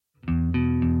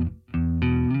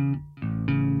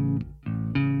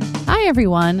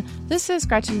everyone. This is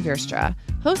Gretchen Vierstra,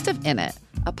 host of In It,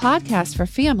 a podcast for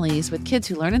families with kids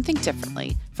who learn and think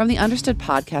differently from the Understood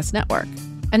Podcast Network.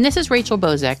 And this is Rachel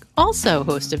Bozek, also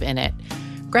host of In It.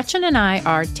 Gretchen and I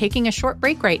are taking a short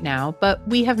break right now, but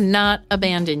we have not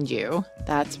abandoned you.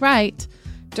 That's right.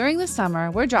 During the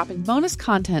summer, we're dropping bonus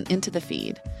content into the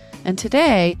feed. And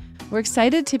today, we're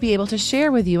excited to be able to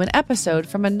share with you an episode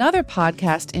from another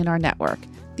podcast in our network,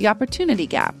 The Opportunity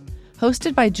Gap,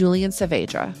 hosted by Julian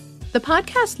Saavedra. The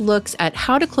podcast looks at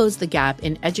how to close the gap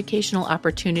in educational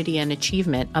opportunity and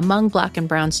achievement among Black and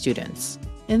Brown students.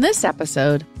 In this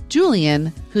episode,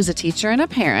 Julian, who's a teacher and a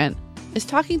parent, is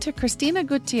talking to Christina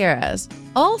Gutierrez,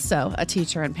 also a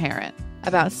teacher and parent,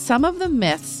 about some of the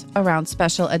myths around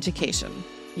special education.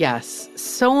 Yes,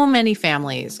 so many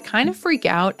families kind of freak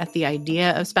out at the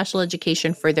idea of special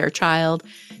education for their child,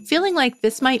 feeling like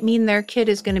this might mean their kid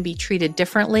is going to be treated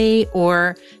differently,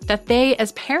 or that they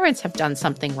as parents have done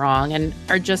something wrong and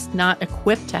are just not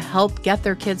equipped to help get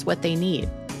their kids what they need.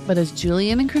 But as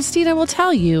Julian and Christina will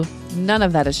tell you, none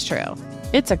of that is true.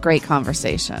 It's a great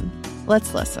conversation.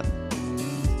 Let's listen.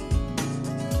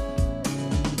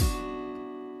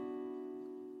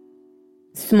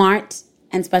 Smart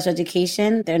and special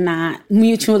education, they're not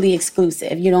mutually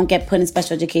exclusive. You don't get put in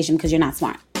special education because you're not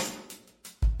smart.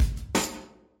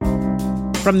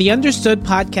 From the Understood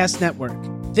Podcast Network,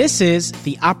 this is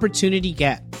The Opportunity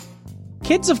Gap.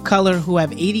 Kids of color who have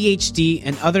ADHD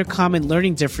and other common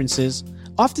learning differences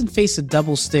often face a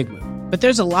double stigma. But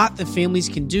there's a lot that families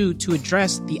can do to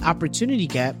address the opportunity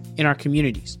gap in our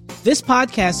communities. This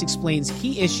podcast explains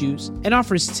key issues and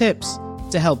offers tips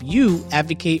to help you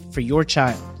advocate for your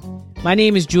child. My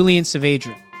name is Julian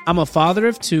Saavedra. I'm a father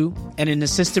of two and an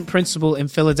assistant principal in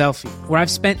Philadelphia, where I've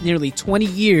spent nearly 20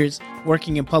 years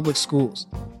working in public schools.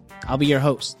 I'll be your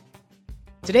host.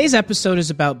 Today's episode is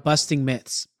about busting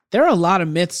myths. There are a lot of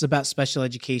myths about special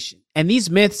education, and these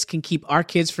myths can keep our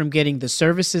kids from getting the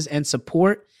services and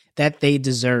support that they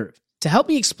deserve. To help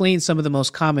me explain some of the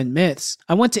most common myths,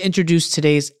 I want to introduce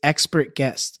today's expert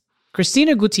guest.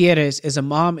 Christina Gutierrez is a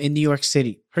mom in New York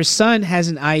City. Her son has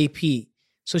an IEP,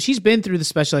 so she's been through the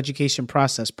special education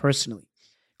process personally.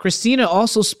 Christina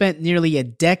also spent nearly a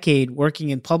decade working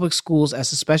in public schools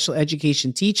as a special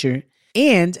education teacher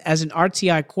and as an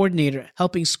RTI coordinator,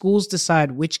 helping schools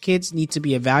decide which kids need to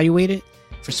be evaluated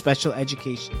for special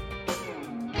education.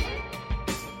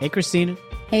 Hey, Christina.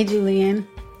 Hey, Julian.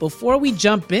 Before we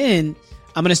jump in,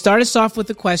 I'm going to start us off with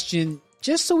a question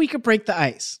just so we can break the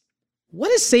ice. What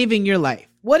is saving your life?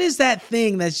 What is that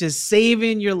thing that's just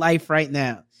saving your life right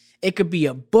now? It could be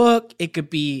a book, it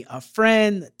could be a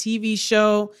friend, a TV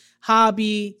show,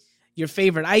 hobby, your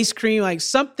favorite ice cream, like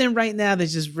something right now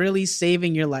that's just really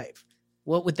saving your life.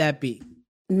 What would that be?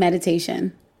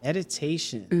 Meditation.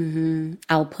 Meditation. Mm-hmm.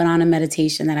 I'll put on a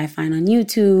meditation that I find on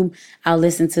YouTube. I'll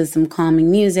listen to some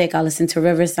calming music. I'll listen to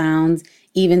river sounds,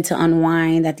 even to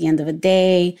unwind at the end of a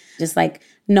day. Just like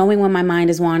knowing when my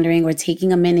mind is wandering or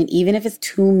taking a minute, even if it's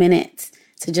 2 minutes,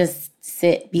 to just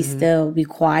sit, be still, be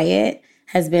quiet,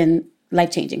 has been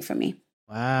life-changing for me.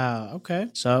 Wow. Okay.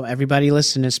 So everybody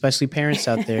listening, especially parents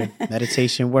out there,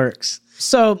 meditation works.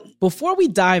 So before we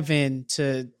dive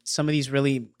into some of these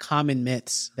really common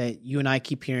myths that you and I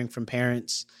keep hearing from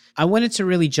parents, I wanted to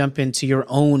really jump into your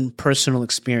own personal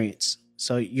experience.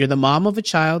 So you're the mom of a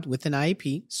child with an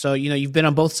IEP. So, you've been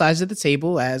on both sides of the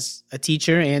table as a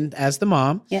teacher and as the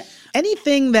mom. Yeah.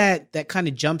 Anything that kind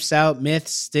of jumps out,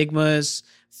 myths, stigmas,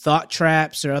 thought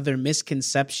traps, or other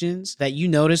misconceptions that you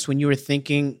noticed when you were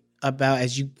thinking about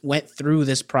as you went through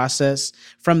this process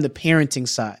from the parenting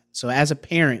side? So as a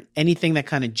parent, anything that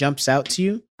kind of jumps out to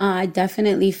you? I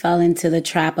definitely fell into the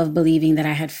trap of believing that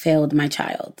I had failed my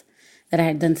child, that I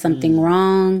had done something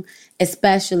wrong,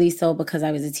 especially so because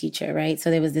I was a teacher, right? So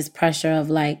there was this pressure of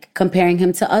like comparing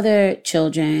him to other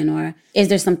children, or is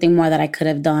there something more that I could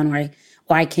have done or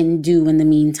I can do in the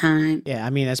meantime? Yeah, I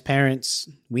mean, as parents,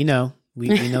 we know. We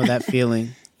know that feeling,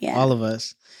 Yeah. All of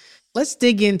us. Let's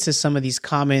dig into some of these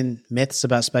common myths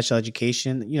about special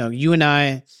education. You and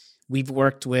I, we've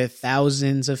worked with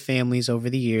thousands of families over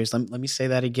the years. Let me say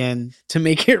that again to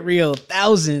make it real.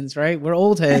 Thousands, right? We're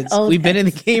old heads. We've been in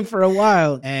the game for a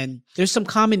while. And there's some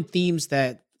common themes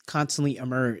that constantly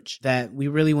emerge that we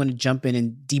really want to jump in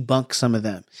and debunk some of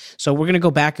them. So we're going to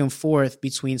go back and forth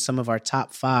between some of our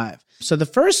top 5. So the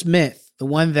first myth, the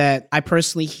one that I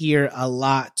personally hear a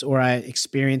lot or I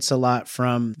experience a lot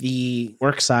from the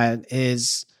work side,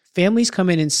 is families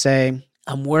come in and say,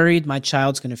 I'm worried my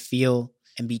child's going to feel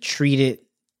and be treated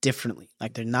differently.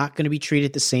 Like they're not going to be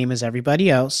treated the same as everybody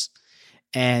else.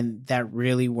 And that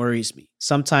really worries me.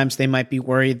 Sometimes they might be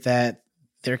worried that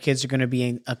their kids are going to be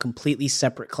in a completely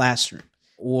separate classroom.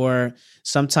 Or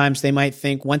sometimes they might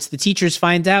think once the teachers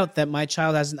find out that my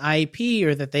child has an IEP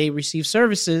or that they receive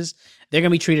services, they're going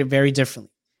to be treated very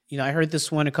differently. I heard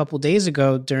this one a couple of days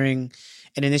ago during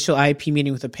an initial IEP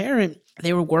meeting with a parent.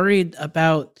 They were worried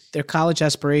about their college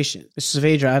aspiration. Mrs.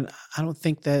 Vedra, I don't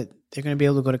think that they're going to be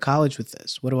able to go to college with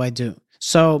this. What do I do?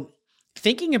 So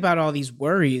thinking about all these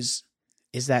worries,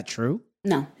 is that true?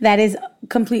 No, that is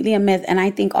completely a myth. And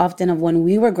I think often of when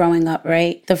we were growing up,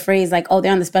 right? The phrase like, oh,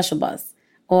 they're on the special bus,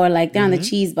 or like they're on the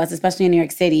cheese bus, especially in New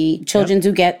York City. Children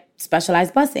do get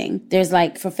specialized busing. There's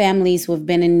like for families who have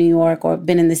been in New York or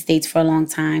been in the States for a long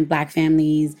time, Black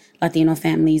families, Latino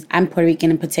families. I'm Puerto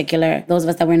Rican in particular. Those of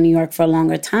us that were in New York for a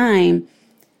longer time,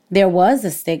 there was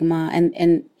a stigma,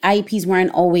 and IEPs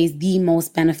weren't always the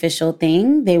most beneficial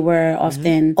thing. They were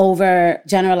often over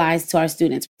generalized to our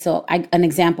students. So an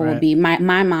example would be my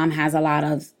mom has a lot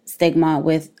of stigma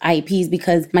with IEPs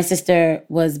because my sister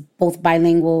was both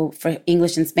bilingual for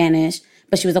English and Spanish,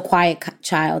 but she was a quiet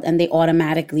child, and they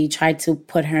automatically tried to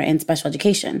put her in special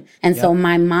education. And so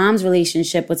my mom's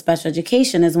relationship with special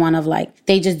education is one of like,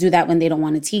 they just do that when they don't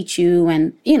want to teach you.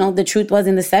 And, the truth was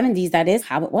in the 70s, that is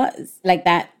how it was. Like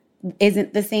that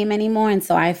isn't the same anymore. And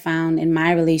so I found in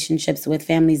my relationships with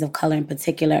families of color in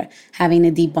particular, having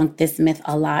to debunk this myth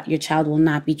a lot. Your child will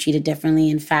not be treated differently.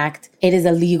 In fact, it is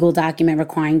a legal document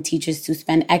requiring teachers to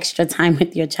spend extra time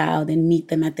with your child and meet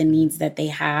them at the needs that they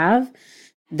have.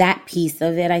 That piece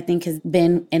of it, I think, has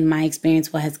been, in my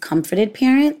experience, what has comforted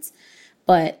parents.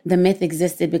 But the myth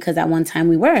existed because at one time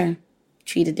we were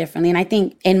treated differently. And I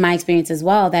think in my experience as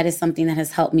well, that is something that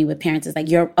has helped me with parents. Is like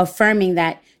you're affirming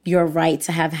that you're right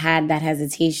to have had that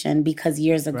hesitation because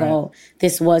years ago,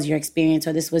 this was your experience,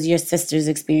 or this was your sister's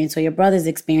experience, or your brother's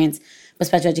experience. But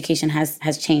special education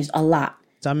has changed a lot.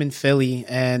 I'm in Philly,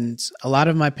 and a lot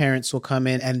of my parents will come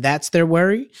in and that's their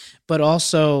worry, but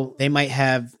also they might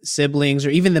have siblings or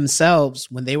even themselves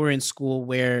when they were in school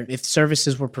where if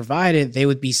services were provided, they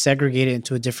would be segregated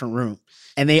into a different room.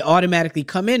 And they automatically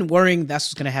come in worrying that's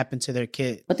what's going to happen to their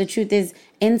kid. But the truth is,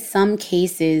 in some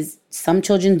cases, some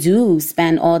children do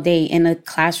spend all day in a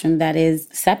classroom that is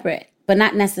separate, but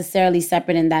not necessarily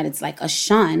separate in that it's like a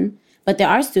shun. But there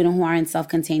are students who are in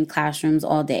self-contained classrooms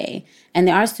all day. And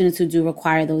there are students who do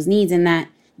require those needs. And that,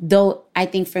 though, I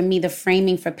think for me, the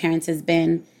framing for parents has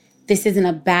been, this isn't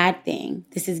a bad thing.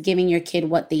 This is giving your kid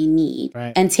what they need.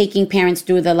 Right. And taking parents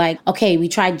through the like, okay, we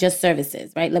tried just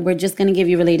services, right? Like, we're just going to give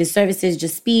you related services,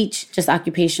 just speech, just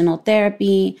occupational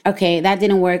therapy. Okay, that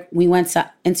didn't work. We went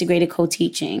to integrated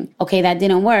co-teaching. Okay, that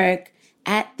didn't work.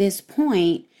 At this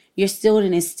point, your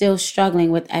student is still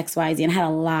struggling with X, Y, Z. And I had a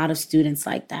lot of students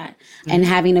like that. And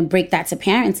having to break that to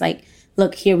parents, like,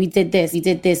 look, here, we did this,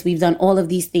 we've done all of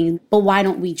these things, but why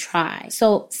don't we try?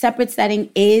 So separate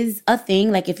setting is a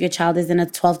thing. Like if your child is in a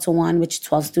 12-to-1, which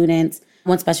 12 students,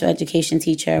 one special education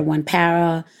teacher, one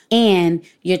para, and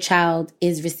your child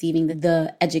is receiving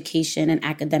the education and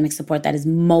academic support that is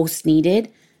most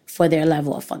needed for their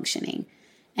level of functioning.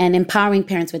 And empowering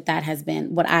parents with that has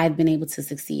been what I've been able to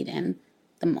succeed in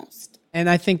the most. And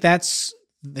I think that's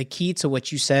the key to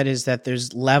what you said, is that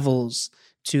there's levels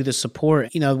to the support.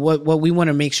 What we want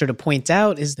to make sure to point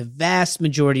out is the vast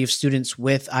majority of students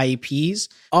with IEPs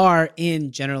are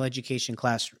in general education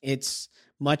classroom. It's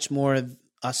much more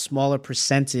a smaller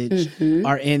percentage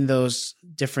are in those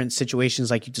different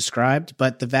situations like you described,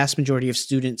 but the vast majority of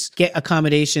students get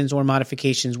accommodations or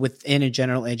modifications within a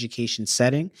general education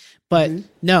setting. But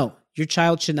no, your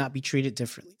child should not be treated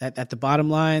differently. At the bottom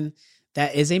line,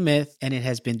 that is a myth, and it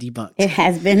has been debunked. It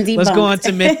has been debunked.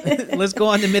 Let's go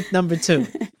on to myth number 2.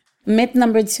 Myth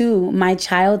number 2, my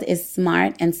child is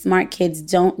smart and smart kids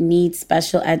don't need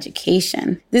special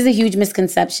education. This is a huge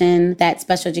misconception that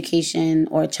special education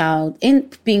or a child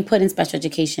being put in special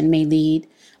education may lead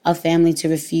a family to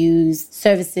refuse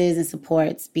services and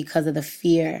supports because of the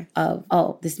fear of,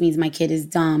 oh, this means my kid is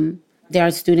dumb. There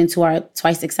are students who are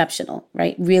twice exceptional,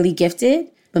 right? Really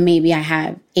gifted, but maybe I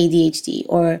have ADHD.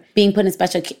 Or being put in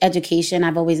special education,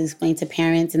 I've always explained to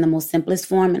parents in the most simplest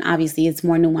form, and obviously it's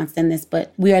more nuanced than this,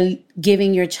 but we are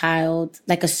giving your child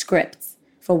like a script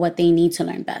for what they need to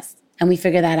learn best. And we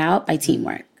figure that out by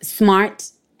teamwork.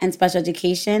 Smart and special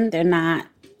education, they're not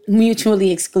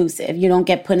mutually exclusive. You don't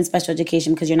get put in special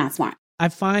education because you're not smart. I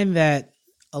find that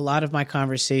a lot of my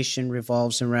conversation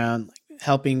revolves around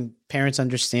helping parents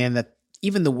understand that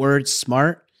even the word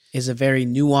smart is a very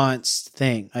nuanced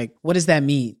thing. Like, what does that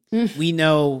mean? We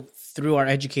know through our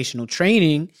educational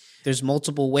training, there's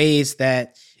multiple ways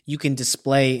that you can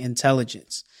display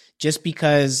intelligence. Just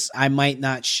because I might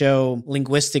not show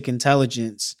linguistic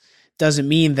intelligence doesn't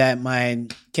mean that my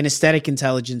kinesthetic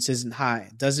intelligence isn't high.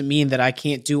 It doesn't mean that I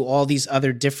can't do all these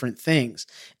other different things.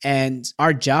 And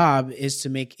our job is to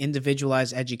make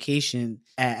individualized education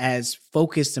as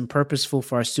focused and purposeful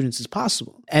for our students as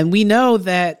possible. And we know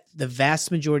that the vast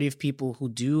majority of people who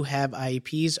do have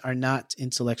IEPs are not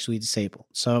intellectually disabled.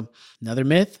 So another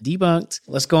myth debunked.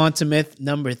 Let's go on to myth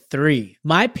number 3.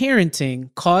 My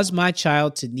parenting caused my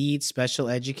child to need special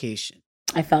education.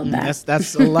 I felt that.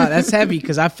 That's a lot. That's heavy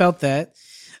because I felt that.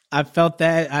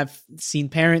 I've seen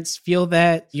parents feel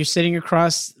that. You're sitting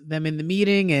across them in the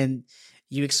meeting and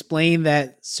you explain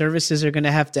that services are going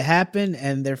to have to happen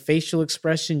and their facial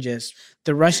expression, just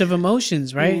the rush of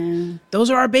emotions, right? Yeah. Those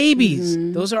are our babies.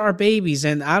 Mm-hmm. Those are our babies.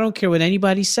 And I don't care what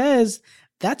anybody says.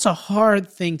 That's a hard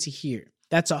thing to hear.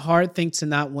 That's a hard thing to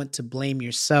not want to blame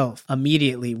yourself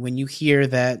immediately when you hear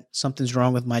that something's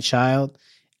wrong with my child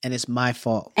and it's my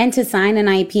fault. And to sign an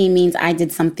IEP means I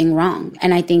did something wrong.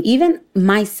 And I think even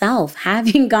myself,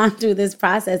 having gone through this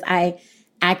process, I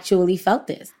actually felt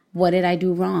this. What did I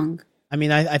do wrong? I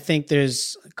mean, I think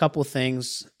there's a couple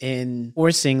things in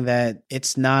forcing that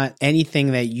it's not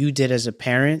anything that you did as a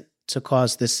parent to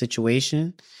cause this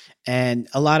situation. And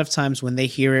a lot of times when they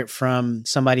hear it from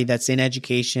somebody that's in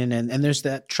education and there's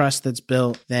that trust that's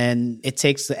built, then it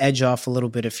takes the edge off a little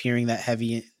bit of hearing that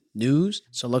heavy news.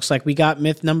 So it looks like we got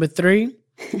myth number 3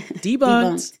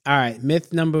 debunked. All right,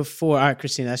 myth number 4. All right,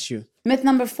 Christina, that's you. Myth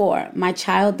number 4, my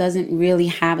child doesn't really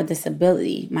have a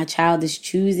disability. My child is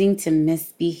choosing to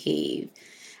misbehave.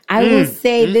 I will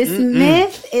say this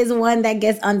myth is one that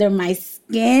gets under my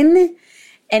skin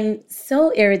and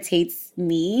so irritates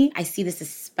me. I see this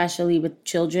especially with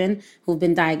children who've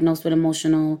been diagnosed with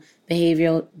emotional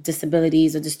behavioral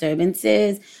disabilities or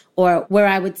disturbances, or where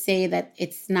I would say that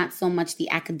it's not so much the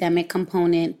academic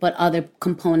component, but other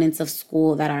components of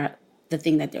school that are the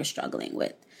thing that they're struggling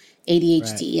with.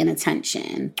 ADHD, right,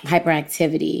 inattention,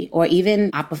 hyperactivity, or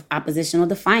even oppositional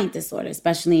defiant disorder,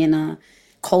 especially in a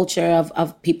culture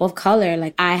of people of color.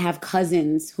 Like I have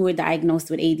cousins who are diagnosed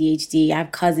with ADHD. I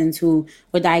have cousins who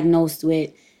were diagnosed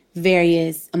with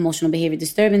various emotional behavior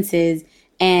disturbances,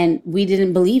 and we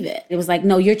didn't believe it. It was like,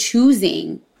 no, you're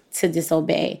choosing to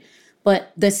disobey.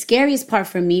 But the scariest part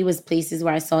for me was places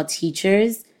where I saw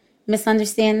teachers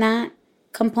misunderstand that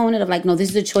component of like, no, this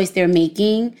is a choice they're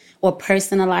making, or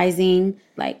personalizing,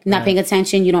 like not paying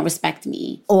attention, you don't respect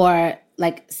me, or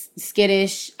like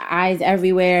skittish, eyes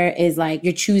everywhere is like,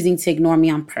 you're choosing to ignore me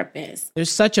on purpose.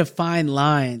 There's such a fine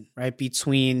line, right,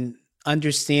 between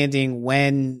understanding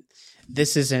when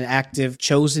this is an active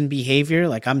chosen behavior,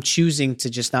 like I'm choosing to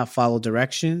just not follow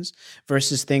directions,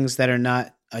 versus things that are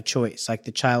not a choice, like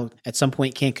the child at some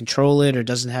point can't control it or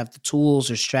doesn't have the tools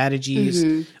or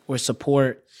strategies or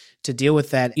support to deal with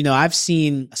that. You know, I've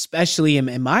seen, especially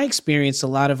in my experience, a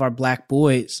lot of our Black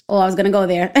boys. Oh, I was going to go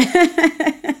there.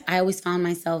 I always found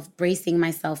myself bracing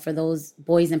myself for those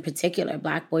boys in particular,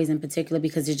 Black boys in particular,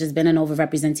 because there's just been an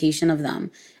overrepresentation of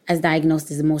them as diagnosed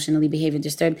as emotionally behavior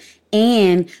disturbed,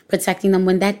 and protecting them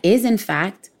when that is, in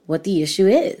fact, what the issue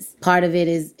is. Part of it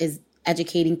is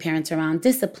educating parents around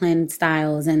discipline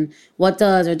styles and what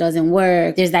does or doesn't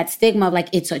work. There's that stigma of like,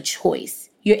 it's a choice.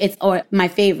 Or my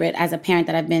favorite as a parent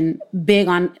that I've been big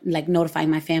on like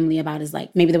notifying my family about is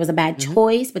like, maybe there was a bad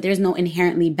choice, but there's no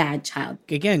inherently bad child.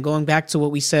 Again, going back to what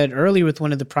we said earlier with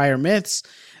one of the prior myths,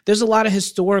 there's a lot of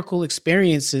historical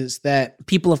experiences that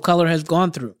people of color have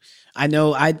gone through. I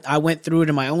know I went through it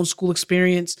in my own school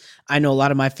experience. I know a lot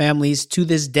of my families to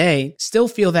this day still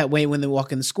feel that way when they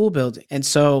walk in the school building. And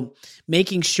so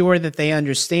making sure that they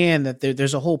understand that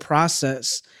there's a whole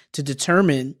process to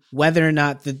determine whether or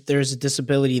not that there's a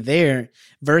disability there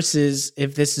versus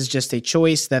if this is just a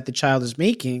choice that the child is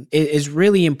making, it is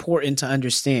really important to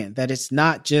understand that it's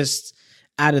not just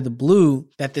out of the blue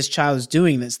that this child is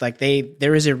doing this. Like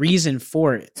there is a reason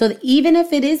for it. So even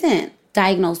if it isn't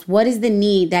diagnosed, what is the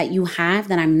need that you have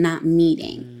that I'm not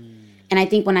meeting? And I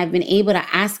think when I've been able to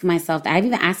ask myself that, I've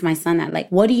even asked my son that, like,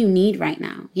 what do you need right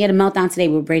now? He had a meltdown today.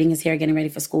 We were braiding his hair, getting ready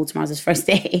for school. Tomorrow's his first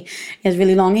day. He has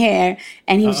really long hair.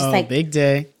 And he was just like, big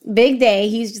day. Big day.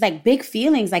 He's just like, big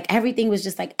feelings. Like everything was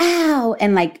just like, ow.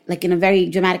 And like in a very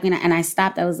dramatic way. And I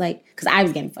stopped. I was like, because I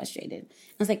was getting frustrated.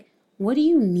 I was like, what do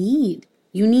you need?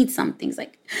 You need something. He's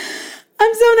like,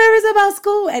 I'm so nervous about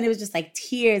school. And it was just like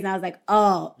tears. And I was like,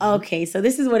 oh, okay. So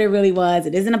this is what it really was.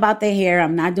 It isn't about the hair.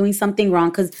 I'm not doing something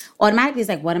wrong. Because automatically it's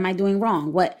like, what am I doing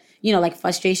wrong? What, like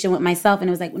frustration with myself. And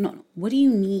it was like, no, what do you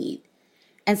need?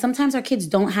 And sometimes our kids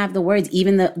don't have the words,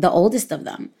 even the oldest of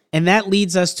them. And that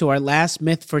leads us to our last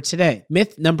myth for today.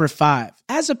 Myth number 5.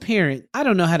 As a parent, I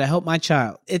don't know how to help my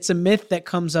child. It's a myth that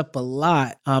comes up a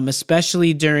lot,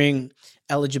 especially during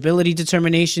eligibility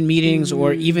determination meetings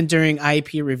or even during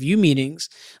IEP review meetings,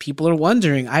 people are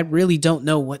wondering, I really don't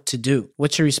know what to do.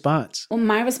 What's your response? Well,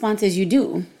 my response is you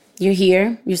do. You're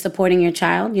here, you're supporting your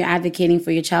child, you're advocating for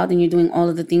your child, and you're doing all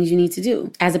of the things you need to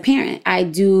do. As a parent, I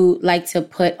do like to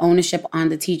put ownership on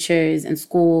the teachers and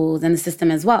schools and the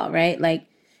system as well, right? Like,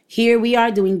 here we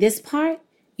are doing this part,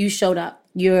 you showed up.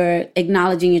 You're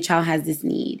acknowledging your child has this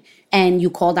need, and you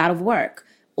called out of work.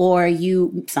 Or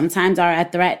you sometimes are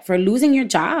at threat for losing your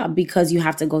job because you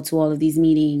have to go to all of these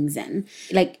meetings. And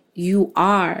like, you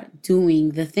are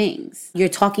doing the things. You're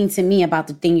talking to me about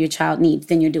the thing your child needs,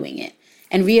 then you're doing it.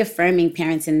 And reaffirming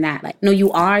parents in that, like, no,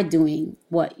 you are doing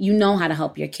what you know how to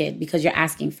help your kid because you're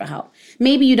asking for help.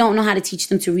 Maybe you don't know how to teach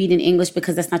them to read in English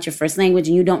because that's not your first language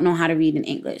and you don't know how to read in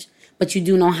English, but you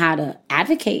do know how to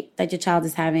advocate that your child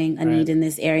is having a need in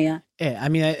this area. Yeah, I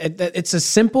mean, it's a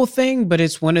simple thing, but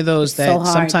it's one of those that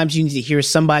sometimes you need to hear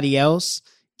somebody else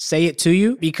say it to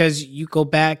you because you go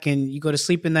back and you go to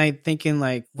sleep at night thinking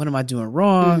like, what am I doing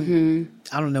wrong?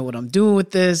 I don't know what I'm doing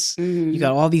with this. You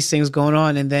got all these things going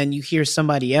on. And then you hear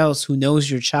somebody else who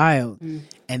knows your child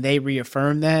and they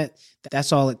reaffirm that.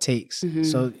 That's all it takes.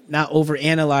 So not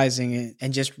overanalyzing it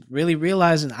and just really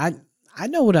realizing I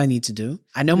know what I need to do.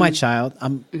 I know my child.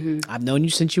 I've known you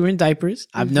since you were in diapers.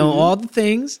 I've known all the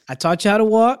things. I taught you how to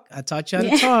walk. I taught you how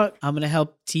to talk. I'm going to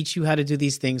help teach you how to do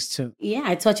these things too. Yeah,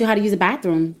 I taught you how to use a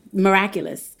bathroom.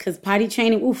 Miraculous. Because potty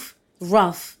training,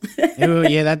 rough.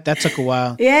 Yeah, that took a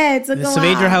while. Yeah, it took a while. The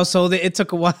Saavedra household, it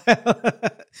took a while.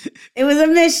 It was a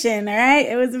mission, all right?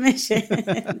 It was a mission.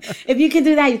 If you can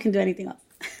do that, you can do anything else.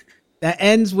 That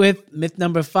ends with myth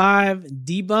number 5,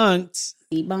 debunked.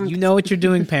 You know what you're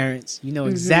doing, parents. You know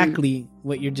exactly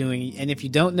what you're doing. And if you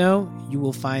don't know, you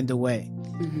will find a way.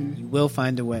 You will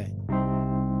find a way.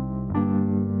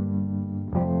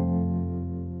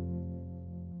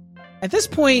 At this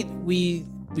point,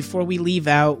 before we leave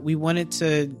out, we wanted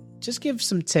to just give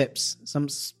some tips, some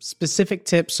specific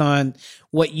tips on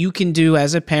what you can do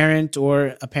as a parent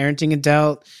or a parenting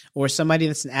adult or somebody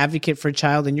that's an advocate for a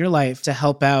child in your life to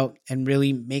help out and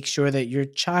really make sure that your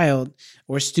child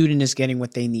or student is getting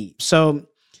what they need. So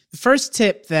the first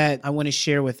tip that I want to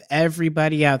share with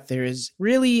everybody out there is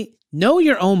really know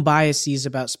your own biases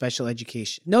about special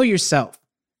education. Know yourself.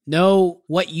 Know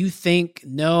what you think.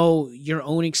 Know your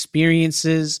own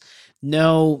experiences.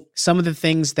 Know some of the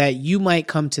things that you might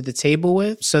come to the table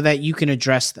with so that you can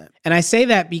address them. And I say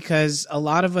that because a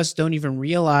lot of us don't even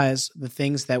realize the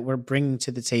things that we're bringing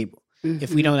to the table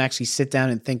if we don't actually sit down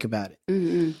and think about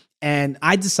it. And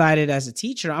I decided as a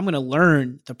teacher, I'm going to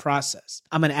learn the process.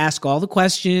 I'm going to ask all the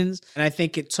questions. And I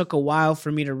think it took a while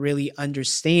for me to really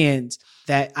understand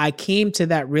that I came to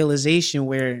that realization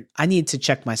where I need to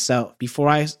check myself. Before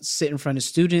I sit in front of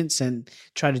students and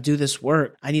try to do this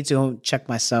work, I need to go check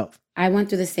myself. I went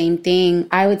through the same thing.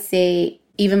 I would say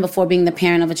even before being the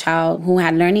parent of a child who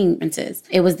had learning differences,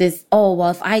 it was this,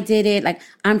 if I did it, like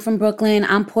I'm from Brooklyn,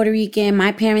 I'm Puerto Rican,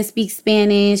 my parents speak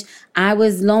Spanish, I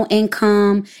was low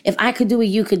income. If I could do it,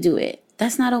 you could do it.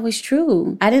 That's not always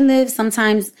true. I didn't live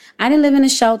in a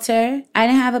shelter. I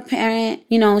didn't have a parent,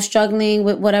 struggling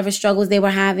with whatever struggles they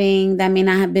were having that may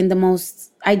not have been the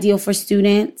most ideal for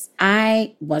students.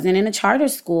 I wasn't in a charter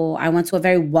school. I went to a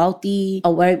very wealthy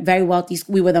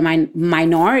school. We were the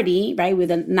minority, right? We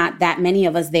were not that many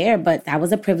of us there, but that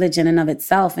was a privilege in and of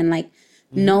itself. And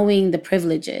knowing the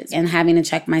privileges and having to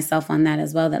check myself on that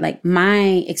as well, that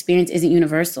my experience isn't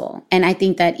universal. And I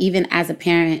think that even as a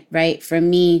parent, right, for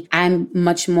me, I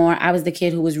was the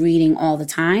kid who was reading all the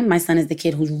time. My son is the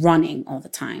kid who's running all the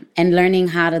time and learning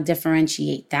how to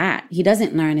differentiate that. He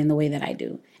doesn't learn in the way that I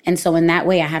do. And so in that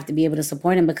way, I have to be able to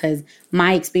support him because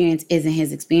my experience isn't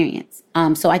his experience.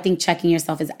 So I think checking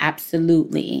yourself is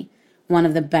absolutely one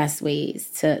of the best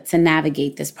ways to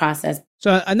navigate this process.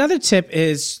 So another tip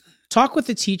is talk with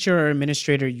a teacher or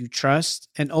administrator you trust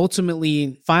and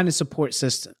ultimately find a support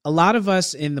system. A lot of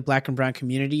us in the Black and Brown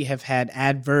community have had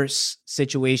adverse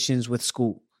situations with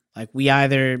school. We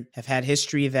either have had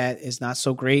history that is not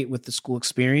so great with the school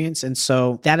experience. And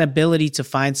so that ability to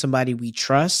find somebody we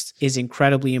trust is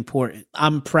incredibly important.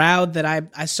 I'm proud that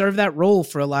I serve that role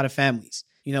for a lot of families.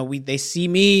 They see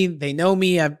me, they know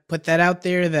me. I put that out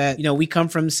there that, we come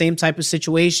from the same type of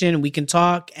situation. We can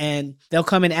talk and they'll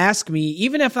come and ask me,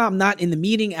 even if I'm not in the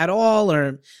meeting at all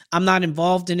or I'm not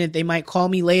involved in it, they might call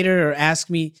me later or ask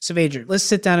me, Saavedra, let's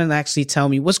sit down and actually tell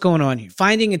me what's going on here.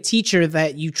 Finding a teacher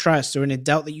that you trust or an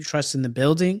adult that you trust in the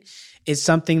building is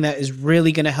something that is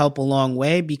really going to help a long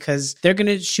way because they're going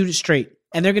to shoot it straight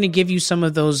and they're going to give you some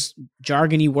of those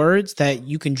jargony words that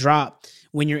you can drop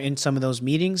when you're in some of those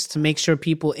meetings to make sure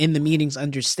people in the meetings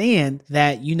understand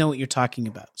that you know what you're talking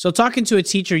about. So talking to a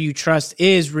teacher you trust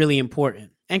is really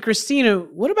important. And Christina,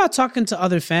 what about talking to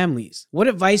other families? What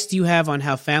advice do you have on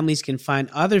how families can find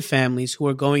other families who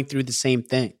are going through the same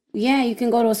thing? Yeah, you can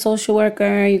go to a social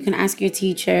worker. You can ask your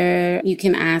teacher. You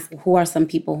can ask who are some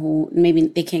people who maybe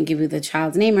they can't give you the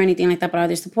child's name or anything like that, but are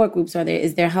there support groups?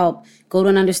 Is there help? Go to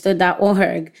an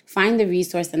understood.org. Find the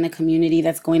resource in the community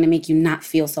that's going to make you not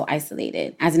feel so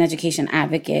isolated. As an education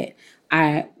advocate,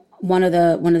 one of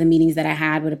the meetings that I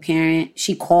had with a parent,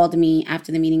 she called me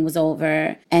after the meeting was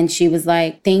over and she was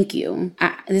like, thank you.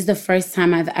 This is the first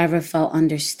time I've ever felt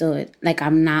understood. Like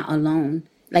I'm not alone.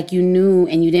 Like you knew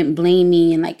and you didn't blame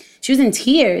me. And like she was in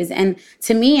tears. And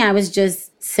to me, I was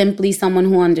just simply someone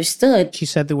who understood. She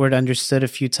said the word understood a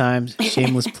few times.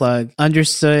 Shameless plug.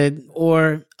 Understood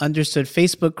or Understood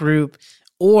Facebook group,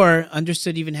 or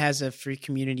Understood even has a free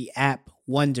community app,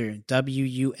 Wonder,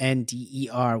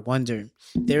 WUNDER, Wonder.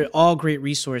 They're all great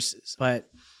resources, but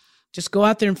just go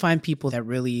out there and find people that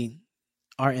really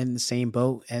are in the same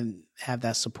boat and have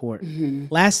that support. Mm-hmm.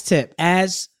 Last tip,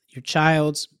 as your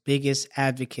child's biggest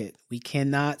advocate, we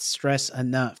cannot stress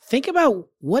enough. Think about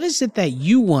what is it that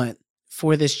you want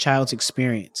for this child's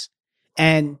experience.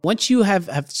 And once you have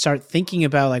start thinking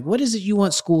about like, what is it you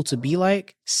want school to be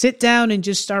like? Sit down and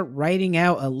just start writing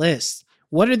out a list.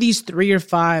 What are these 3 or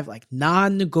 5 like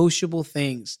non-negotiable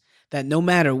things that no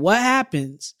matter what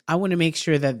happens, I want to make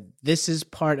sure that this is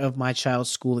part of my child's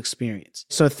school experience.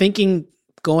 So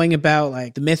going about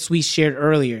like the myths we shared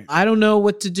earlier. I don't know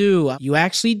what to do. You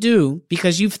actually do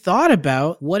because you've thought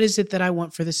about what is it that I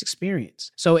want for this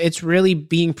experience. So it's really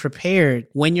being prepared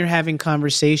when you're having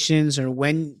conversations or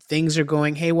when things are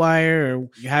going haywire or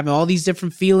you're having all these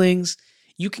different feelings.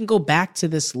 You can go back to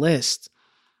this list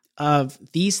of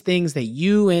these things that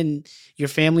you and your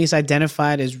family has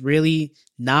identified as really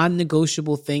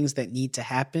non-negotiable things that need to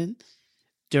happen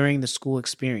during the school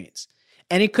experience.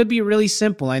 And it could be really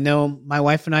simple. I know my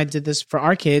wife and I did this for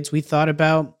our kids. We thought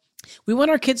about, we want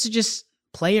our kids to just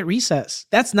play at recess.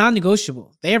 That's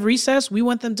non-negotiable. They have recess. We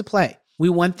want them to play. We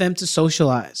want them to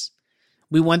socialize.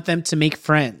 We want them to make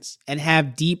friends and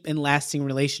have deep and lasting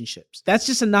relationships. That's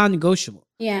just a non-negotiable.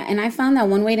 Yeah, and I found that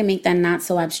one way to make that not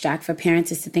so abstract for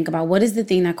parents is to think about what is the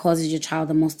thing that causes your child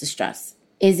the most distress.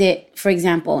 Is it, for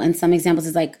example, in some examples,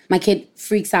 it's like my kid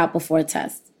freaks out before a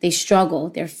test. They struggle,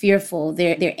 they're fearful,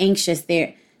 they're anxious,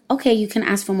 okay, you can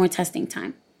ask for more testing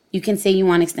time. You can say you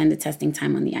want extended testing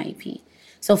time on the IEP.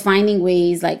 So finding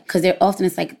ways like, because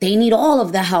it's like, they need all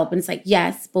of the help. And it's like,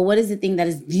 yes, but what is the thing that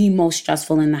is the most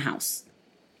stressful in the house?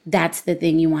 That's the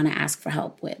thing you want to ask for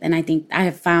help with. And I think I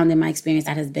have found in my experience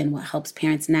that has been what helps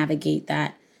parents navigate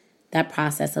that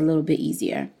process a little bit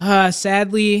easier.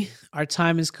 Sadly, our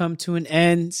time has come to an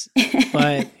end,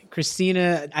 but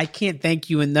Christina, I can't thank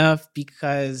you enough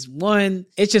because 1,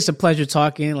 it's just a pleasure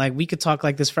talking. Like we could talk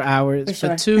like this for hours. For sure.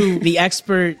 But 2, the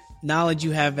expert knowledge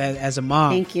you have as a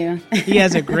mom. Thank you. He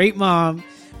has a great mom.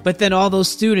 But then all those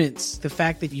students, the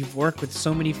fact that you've worked with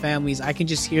so many families, I can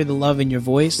just hear the love in your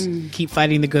voice. Keep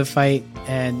fighting the good fight.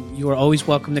 And you are always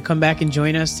welcome to come back and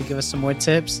join us to give us some more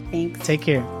tips. Thanks. Take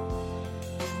care.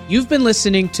 You've been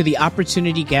listening to The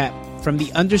Opportunity Gap from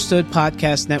the Understood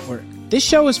Podcast Network. This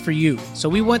show is for you, so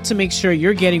we want to make sure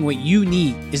you're getting what you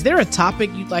need. Is there a topic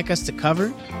you'd like us to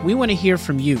cover? We want to hear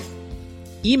from you.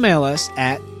 Email us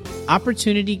at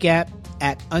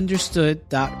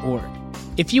opportunitygap@understood.org.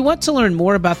 If you want to learn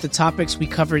more about the topics we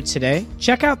covered today,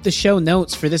 check out the show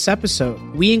notes for this episode.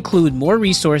 We include more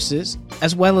resources,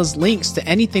 as well as links to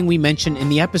anything we mentioned in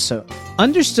the episode.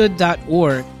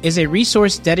 Understood.org is a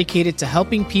resource dedicated to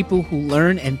helping people who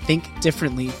learn and think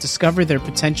differently discover their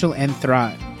potential and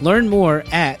thrive. Learn more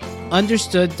at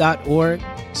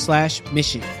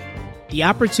understood.org/mission. The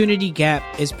Opportunity Gap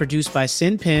is produced by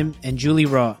Sin Pim and Julie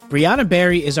Raw. Brianna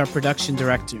Berry is our production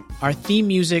director. Our theme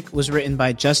music was written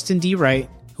by Justin D. Wright,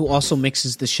 who also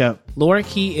mixes the show. Laura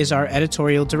Key is our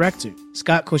editorial director.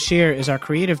 Scott Cochere is our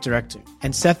creative director.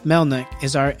 And Seth Melnick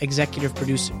is our executive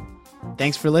producer.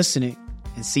 Thanks for listening,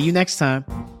 and see you next time.